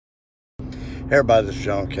Hey everybody, this is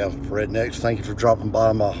John Catholic for Rednecks. Thank you for dropping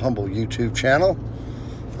by my humble YouTube channel.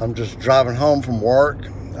 I'm just driving home from work.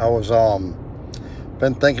 I was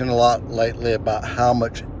been thinking a lot lately about how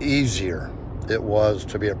much easier it was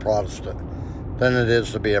to be a Protestant than it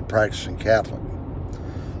is to be a practicing Catholic.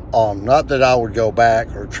 Not that I would go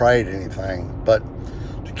back or trade anything, but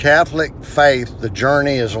the Catholic faith, the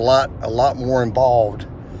journey is a lot more involved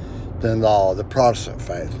than the Protestant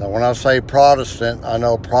faith. Now, when I say Protestant, I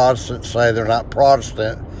know Protestants say they're not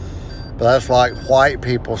Protestant, but that's like white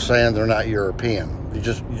people saying they're not European. You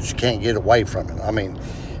just can't get away from it. I mean,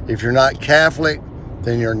 if you're not Catholic,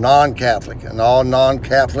 then you're non-Catholic, and all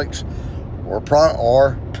non-Catholics or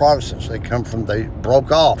Protestants. They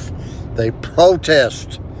broke off. They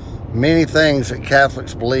protest many things that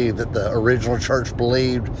Catholics believe, that the original church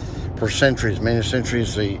believed for centuries, many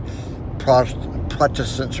centuries. The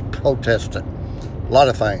Protestants protested a lot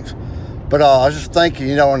of things. But I was just thinking,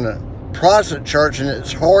 in the Protestant church, and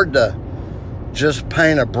it's hard to just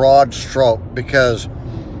paint a broad stroke because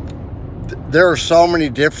there are so many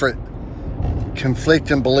different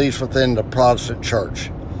conflicting beliefs within the Protestant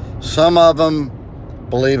church. Some of them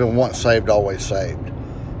believe in once saved, always saved,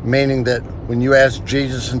 meaning that when you ask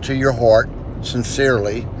Jesus into your heart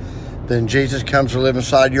sincerely, then Jesus comes to live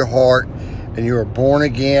inside your heart and you are born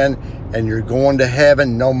again and you're going to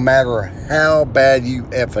heaven no matter how bad you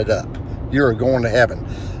F it up. You're going to heaven.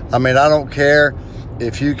 I mean, I don't care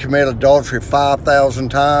if you commit adultery 5,000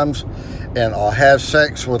 times and have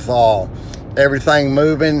sex with everything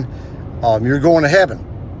moving, you're going to heaven.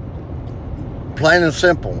 Plain and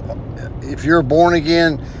simple. If you're a born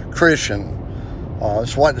again Christian,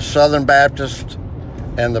 it's what the Southern Baptists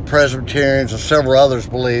and the Presbyterians and several others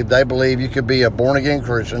believe. They believe you could be a born again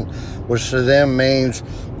Christian, which to them means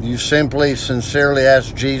you simply sincerely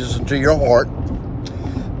asked Jesus into your heart,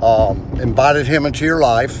 invited him into your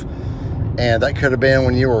life, and that could have been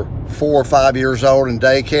when you were 4 or 5 years old in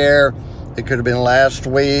daycare. It could have been last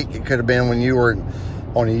week. It could have been when you were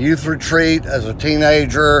on a youth retreat as a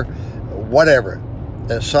teenager, whatever.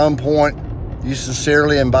 At some point, you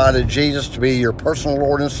sincerely invited Jesus to be your personal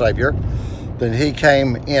Lord and Savior. Then he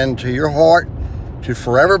came into your heart to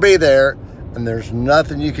forever be there, and there's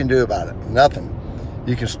nothing you can do about it. Nothing.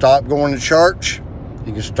 You can stop going to church.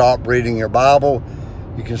 You can stop reading your Bible.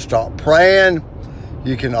 You can stop praying.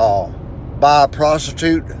 You can buy a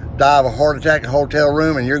prostitute, die of a heart attack in a hotel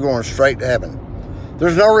room, and you're going straight to heaven.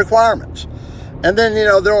 There's no requirements. And then,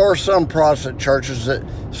 there are some Protestant churches that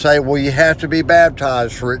say, well, you have to be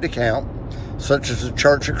baptized for it to count, such as the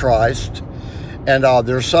Church of Christ. And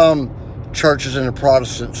there's some churches in the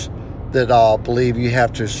Protestants that believe you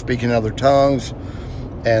have to speak in other tongues.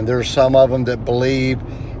 And there's some of them that believe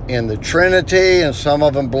in the Trinity, and some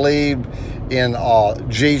of them believe in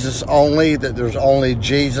Jesus only, that there's only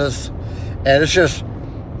Jesus. And it's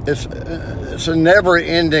a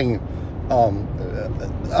never-ending,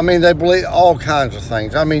 they believe all kinds of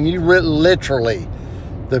things. Literally,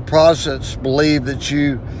 the Protestants believe that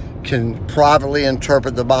you can privately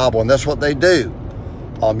interpret the Bible, and that's what they do.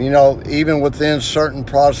 Even within certain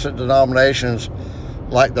Protestant denominations,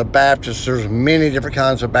 like the Baptists, there's many different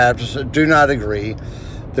kinds of Baptists that do not agree.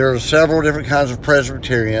 There are several different kinds of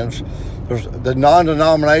Presbyterians. There's the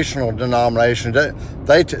non-denominational denomination. They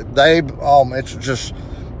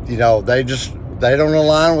don't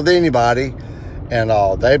align with anybody, and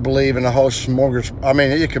they believe in a whole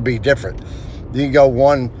smorgasbord. It could be different. You can go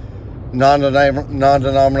one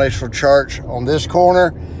non-denominational church on this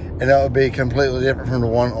corner, and that would be completely different from the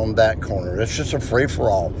one on that corner. It's just a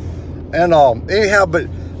free-for-all. And anyhow, but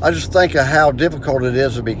I just think of how difficult it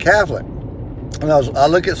is to be Catholic. And I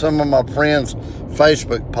look at some of my friends'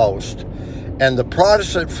 Facebook posts, and the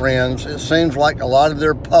Protestant friends, it seems like a lot of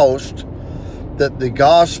their posts that the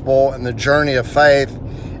gospel and the journey of faith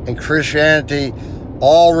and Christianity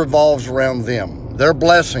all revolves around them, their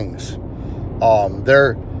blessings,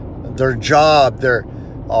 their job,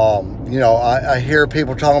 I hear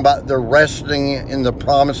people talking about they're resting in the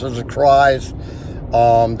promises of Christ,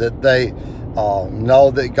 that they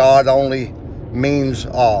know that God only means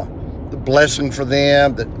the blessing for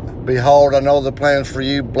them, that behold, I know the plans for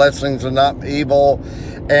you, blessings and not evil.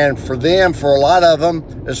 And for them, for a lot of them,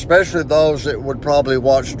 especially those that would probably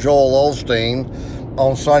watch Joel Osteen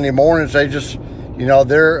on Sunday mornings, they just,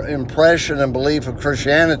 their impression and belief of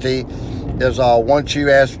Christianity is once you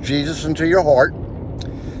ask Jesus into your heart,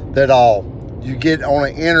 that you get on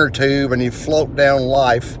an inner tube and you float down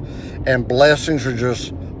life, and blessings are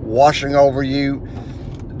just washing over you.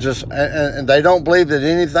 And they don't believe that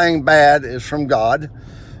anything bad is from God.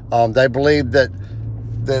 They believe that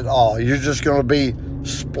you're just going to be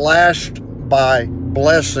splashed by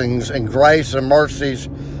blessings and grace and mercies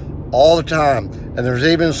all the time. And there's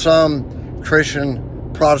even some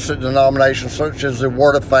Christian Protestant denominations, such as the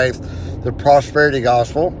Word of Faith, the Prosperity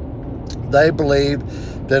Gospel. They believe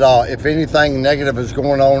that if anything negative is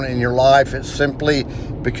going on in your life, it's simply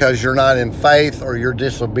because you're not in faith or you're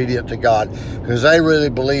disobedient to God. Because they really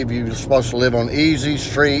believe you're supposed to live on easy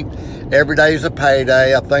street. Every day is a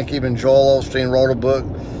payday. I think even Joel Osteen wrote a book,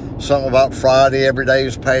 something about Friday. Every day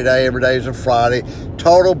is payday. Every day is a Friday.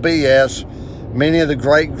 Total BS. Many of the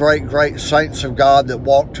great saints of God that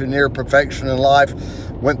walked to near perfection in life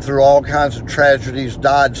went through all kinds of tragedies,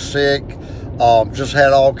 died sick, just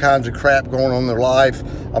had all kinds of crap going on in their life.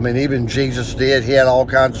 I mean, even Jesus did. He had all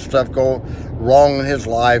kinds of stuff going wrong in his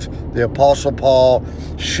life. The Apostle Paul,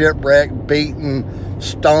 shipwrecked, beaten,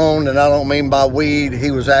 stoned, and I don't mean by weed.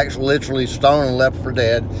 He was actually literally stoned and left for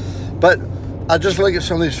dead. But I just look at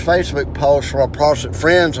some of these Facebook posts from our Protestant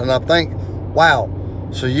friends, and I think, wow,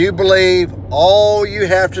 so you believe all you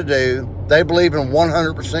have to do, they believe in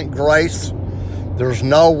 100% grace. There's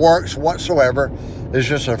no works whatsoever. It's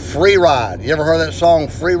just a free ride. You ever heard that song,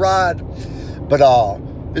 Free Ride? But,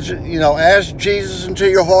 it's, ask Jesus into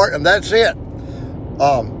your heart, and that's it.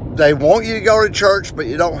 They want you to go to church, but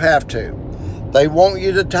you don't have to. They want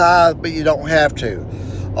you to tithe, but you don't have to.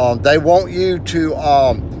 They want you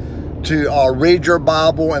to read your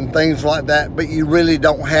Bible and things like that, but you really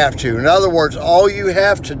don't have to. In other words, all you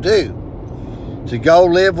have to do to go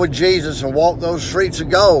live with Jesus and walk those streets of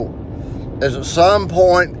gold is at some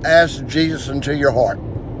point ask Jesus into your heart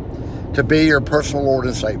to be your personal Lord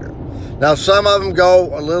and Savior. Now, some of them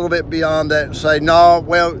go a little bit beyond that and say, no,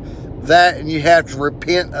 well, that, and you have to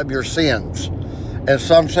repent of your sins. And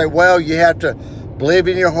some say, well, you have to believe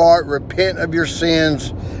in your heart, repent of your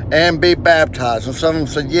sins, and be baptized. And some of them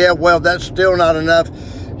said, yeah, well, that's still not enough.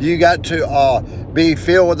 You got to be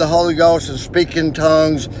filled with the Holy Ghost and speak in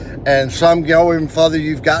tongues. And some go even further,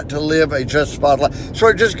 you've got to live a justified life. So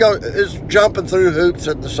it's jumping through hoops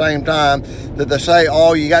at the same time that they say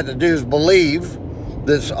all you got to do is believe.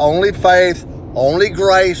 That's only faith, only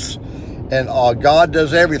grace, and God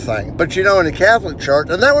does everything. But in the Catholic Church,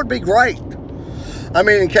 and that would be great. I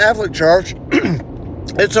mean, in Catholic Church,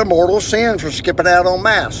 it's a mortal sin for skipping out on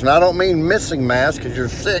Mass. And I don't mean missing Mass because you're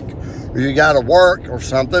sick or you got to work or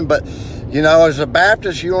something. But, as a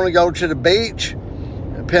Baptist, you want to go to the beach.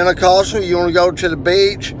 Pentecostal, you want to go to the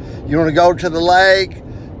beach. You want to go to the lake.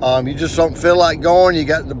 You just don't feel like going. You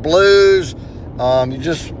got the blues. You're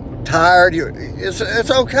just tired. It's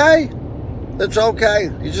okay. It's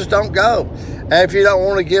okay. You just don't go. And if you don't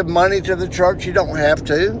want to give money to the church, you don't have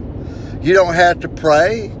to. You don't have to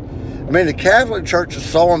pray. I mean, the Catholic Church is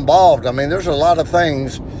so involved. I mean, there's a lot of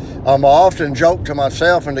things. I often joke to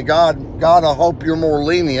myself and to God, I hope you're more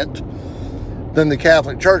lenient than the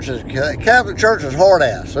Catholic Church is. The Catholic Church is hard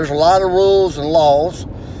ass. There's a lot of rules and laws,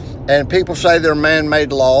 and people say they're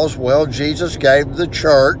man-made laws. Well, Jesus gave the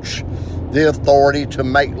church the authority to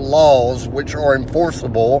make laws which are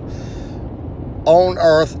enforceable on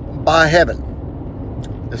earth by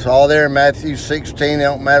heaven. It's all there in Matthew 16. It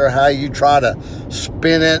don't matter how you try to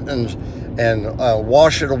spin it and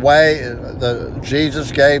wash it away.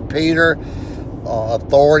 Jesus gave Peter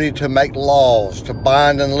authority to make laws, to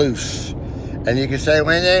bind and loose. And you can say,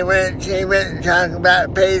 when he went talking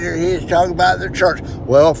about Peter, he's talking about the church.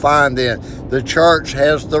 Well, fine then. The church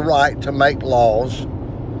has the right to make laws,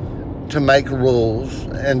 to make rules,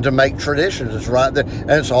 and to make traditions. It's right there.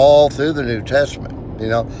 And it's all through the New Testament,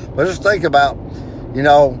 But just think about,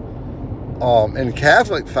 in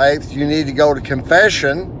Catholic faith, you need to go to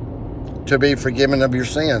confession to be forgiven of your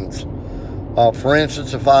sins. For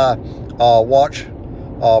instance, if I watch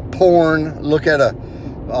porn, look at a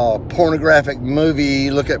pornographic movie,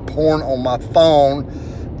 look at porn on my phone,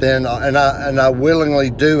 then and I willingly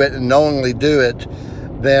do it and knowingly do it,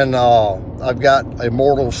 then I've got a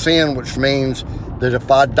mortal sin, which means that if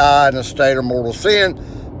I die in a state of mortal sin,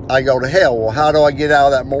 I go to hell. Well, how do I get out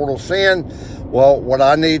of that mortal sin? Well, what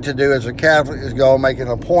I need to do as a Catholic is go make an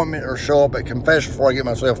appointment or show up at confession before I get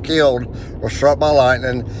myself killed or struck by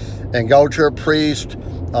lightning, and go to a priest,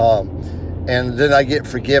 and then I get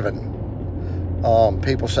forgiven.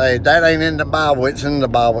 People say, that ain't in the Bible. It's in the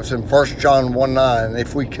Bible. It's in 1 John 1:9.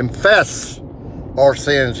 If we confess our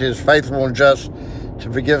sins, He is faithful and just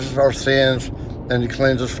to forgive us our sins and to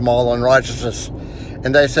cleanse us from all unrighteousness.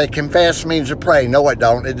 And they say confess means to pray. No, it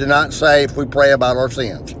don't. It did not say if we pray about our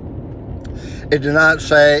sins. It did not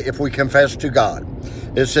say if we confess to God.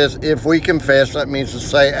 It says if we confess, that means to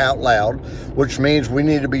say out loud, which means we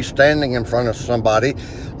need to be standing in front of somebody.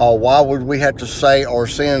 Why would we have to say our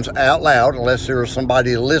sins out loud unless there was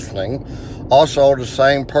somebody listening? Also, the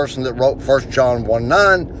same person that wrote 1 John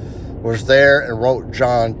 1:9 was there and wrote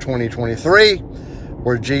John 20:23,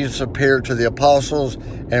 where Jesus appeared to the apostles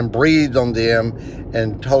and breathed on them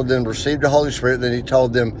and told them to receive the Holy Spirit. Then he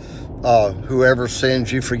told them, whoever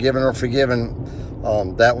sins you forgiven or forgiven.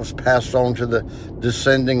 That was passed on to the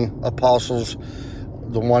descending apostles,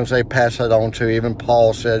 the ones they passed that on to. Even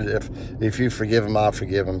Paul said, if you forgive them, I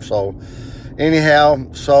forgive them. So anyhow,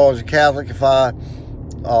 so as a Catholic, if I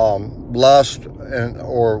lust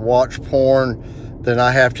or watch porn, then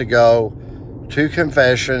I have to go to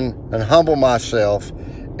confession and humble myself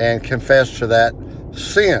and confess to that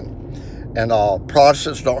sin. And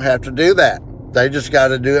Protestants don't have to do that. They just got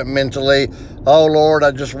to do it mentally. Oh, Lord,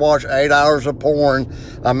 I just watched 8 hours of porn.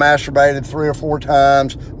 I masturbated 3 or 4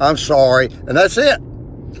 times. I'm sorry. And that's it.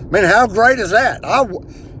 I mean, how great is that?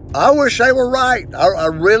 I wish they were right. I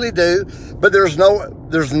really do. But there's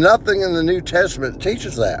nothing in the New Testament that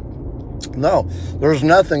teaches that. No, there's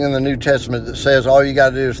nothing in the New Testament that says all you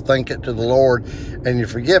got to do is think it to the Lord and you're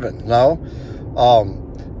forgiven. No.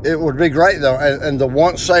 It would be great, though. And the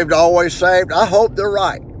once saved, always saved, I hope they're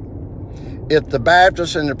right. If the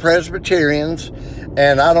Baptists and the Presbyterians,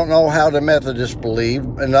 and I don't know how the Methodists believe,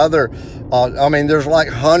 and there's like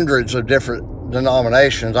hundreds of different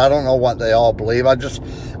denominations. I don't know what they all believe.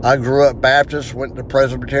 I grew up Baptist, went to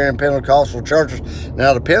Presbyterian Pentecostal churches.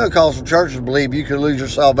 Now, the Pentecostal churches believe you can lose your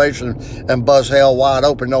salvation and buzz hell wide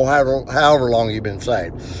open however long you've been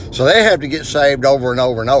saved. So they have to get saved over and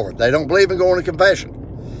over and over. They don't believe in going to confession.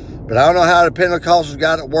 But I don't know how the Pentecostals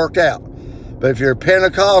got it worked out. But if you're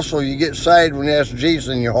Pentecostal, you get saved when you ask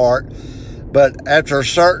Jesus in your heart. But after a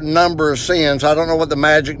certain number of sins, I don't know what the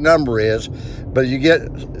magic number is, but you get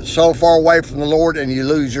so far away from the Lord and you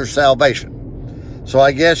lose your salvation. So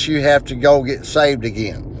I guess you have to go get saved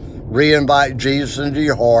again. Re-invite Jesus into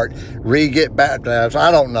your heart. Re-get baptized.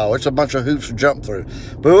 I don't know. It's a bunch of hoops to jump through.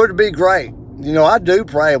 But it would be great. You know, I do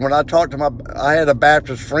pray. When I talk to I had a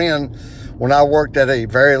Baptist friend when I worked at a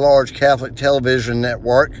very large Catholic television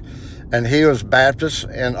network, and he was Baptist,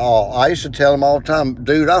 and I used to tell him all the time,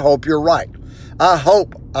 dude, I hope you're right. I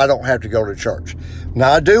hope I don't have to go to church.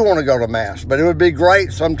 Now, I do want to go to Mass, but it would be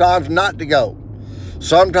great sometimes not to go.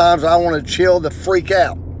 Sometimes I want to chill the freak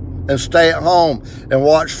out and stay at home and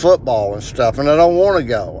watch football and stuff, and I don't want to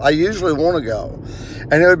go. I usually want to go.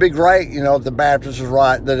 And it would be great, you know, if the Baptist is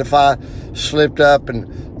right, that if I slipped up and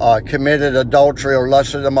committed adultery or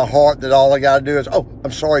lusted in my heart, that all I got to do is, oh,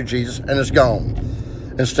 I'm sorry, Jesus, and it's gone.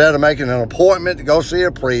 Instead of making an appointment to go see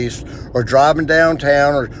a priest or driving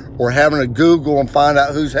downtown or having to Google and find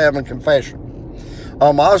out who's having confession.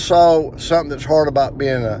 Also, something that's hard about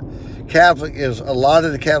being a Catholic is a lot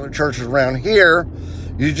of the Catholic churches around here,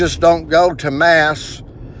 you just don't go to Mass.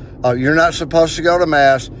 You're not supposed to go to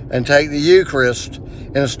Mass and take the Eucharist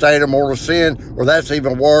in a state of mortal sin, or that's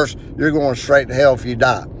even worse, you're going straight to hell if you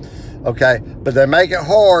die. Okay, but they make it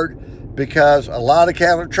hard because a lot of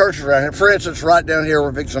Catholic churches around here, for instance, right down here,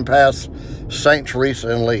 we're fixing past St.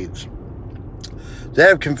 Teresa in Leeds. They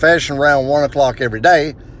have confession around 1 o'clock every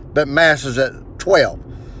day, but Mass is at 12.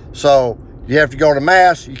 So you have to go to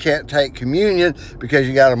Mass. You can't take communion because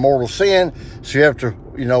you got a mortal sin. So you have to,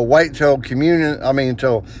 wait till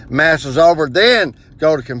until Mass is over, then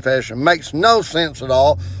go to confession. Makes no sense at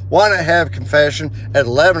all. Why not have confession at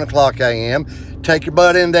 11 o'clock a.m., take your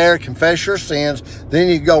butt in there, confess your sins, then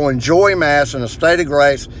you go enjoy Mass in a state of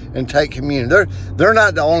grace and take communion. They're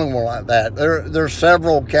not the only one like that. There are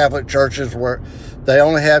several Catholic churches where they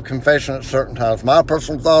only have confession at certain times. My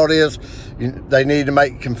personal thought is they need to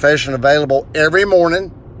make confession available every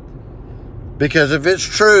morning, because if it's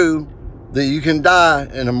true that you can die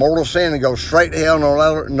in a mortal sin and go straight to hell no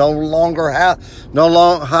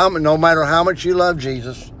matter how much you love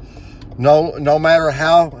Jesus, no matter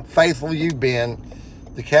how faithful you've been,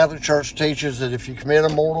 the Catholic Church teaches that if you commit a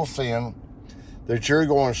mortal sin, that you're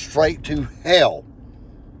going straight to hell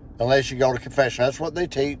unless you go to confession. That's what they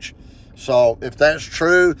teach. So if that's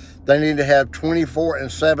true, they need to have 24 and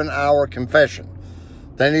 7-hour confession.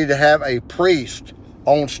 They need to have a priest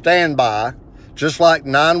on standby, just like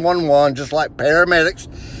 911, just like paramedics.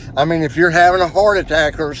 I mean, if you're having a heart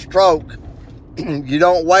attack or a stroke, you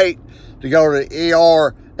don't wait to go to the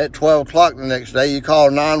ER at 12 o'clock the next day. You call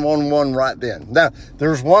 911 right then. Now,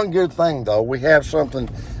 there's one good thing, though. We have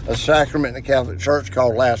a sacrament in the Catholic Church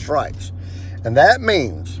called last rites. And that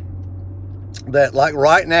means that, like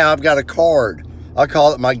right now, I've got a card. I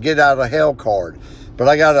call it my get out of hell card. But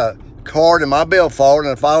I got a card in my billfold,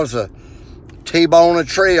 and if I was to T-bone a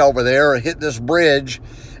tree over there or hit this bridge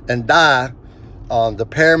and die, the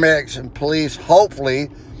paramedics and police, hopefully,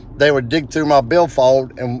 they would dig through my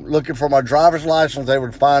billfold and looking for my driver's license, they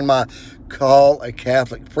would find my call a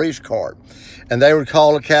Catholic priest card. And they would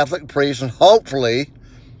call a Catholic priest, and hopefully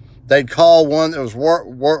they'd call one that was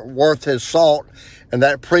worth his salt, and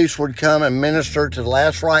that priest would come and minister to the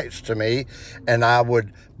last rites to me, and I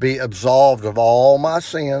would be absolved of all my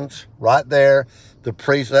sins right there. The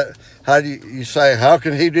priest, how do you say, how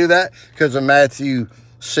can he do that? Because of Matthew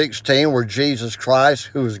 16, where Jesus Christ,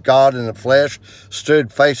 who is God in the flesh,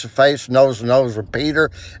 stood face to face, nose to nose with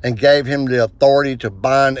Peter, and gave him the authority to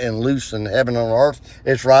bind and loose in heaven and earth.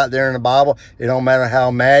 It's right there in the Bible. It don't matter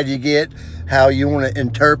how mad you get, how you want to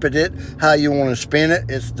interpret it, how you want to spin it.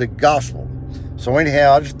 It's the gospel. So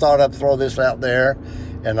anyhow, I just thought I'd throw this out there,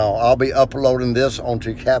 and I'll be uploading this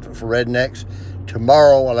onto Catholic for Rednecks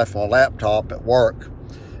tomorrow. I left my laptop at work,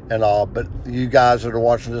 and but you guys that are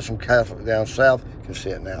watching this from Catholic down south can see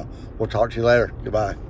it now. We'll talk to you later. Goodbye.